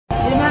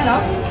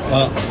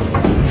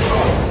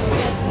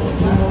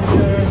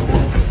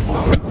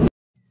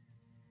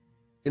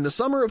In the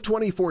summer of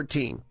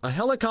 2014, a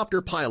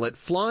helicopter pilot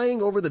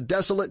flying over the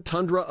desolate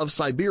tundra of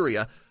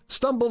Siberia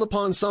stumbled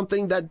upon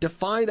something that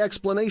defied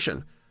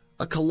explanation: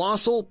 a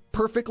colossal,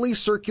 perfectly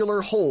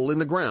circular hole in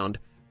the ground,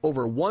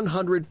 over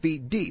 100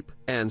 feet deep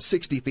and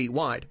 60 feet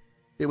wide.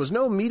 It was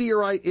no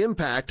meteorite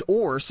impact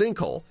or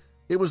sinkhole.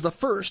 It was the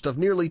first of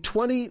nearly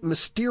 20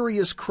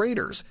 mysterious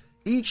craters,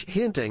 each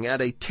hinting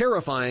at a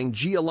terrifying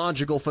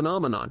geological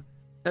phenomenon.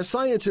 As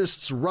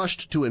scientists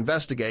rushed to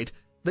investigate,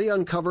 they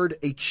uncovered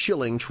a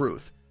chilling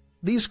truth.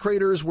 These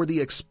craters were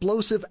the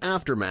explosive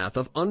aftermath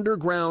of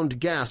underground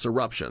gas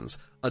eruptions,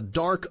 a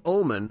dark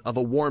omen of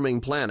a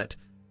warming planet.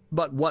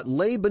 But what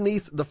lay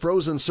beneath the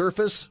frozen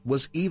surface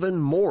was even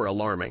more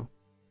alarming.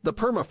 The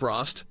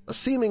permafrost, a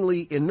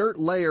seemingly inert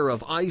layer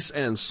of ice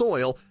and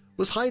soil,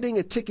 was hiding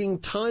a ticking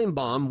time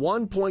bomb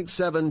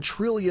 1.7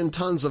 trillion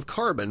tons of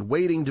carbon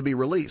waiting to be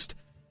released.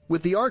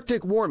 With the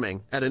Arctic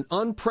warming at an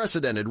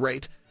unprecedented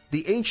rate,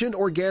 the ancient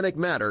organic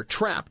matter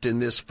trapped in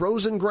this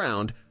frozen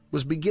ground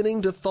was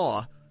beginning to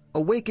thaw,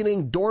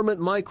 awakening dormant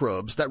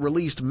microbes that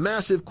released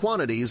massive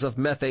quantities of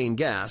methane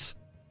gas.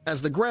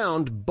 As the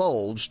ground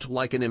bulged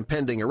like an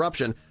impending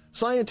eruption,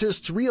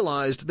 scientists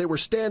realized they were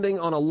standing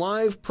on a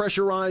live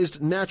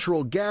pressurized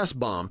natural gas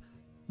bomb.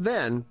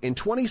 Then, in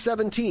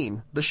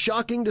 2017, the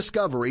shocking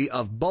discovery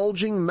of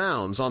bulging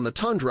mounds on the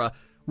tundra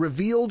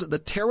revealed the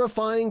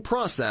terrifying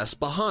process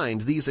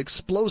behind these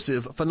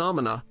explosive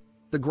phenomena.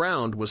 The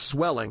ground was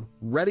swelling,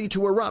 ready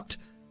to erupt,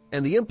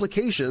 and the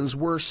implications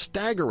were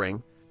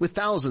staggering. With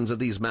thousands of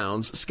these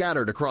mounds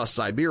scattered across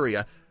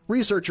Siberia,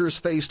 researchers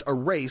faced a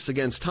race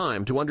against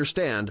time to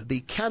understand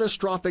the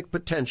catastrophic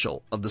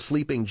potential of the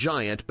sleeping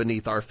giant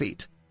beneath our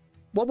feet.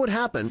 What would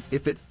happen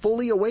if it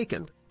fully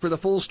awakened? For the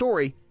full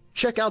story,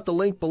 check out the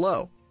link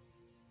below.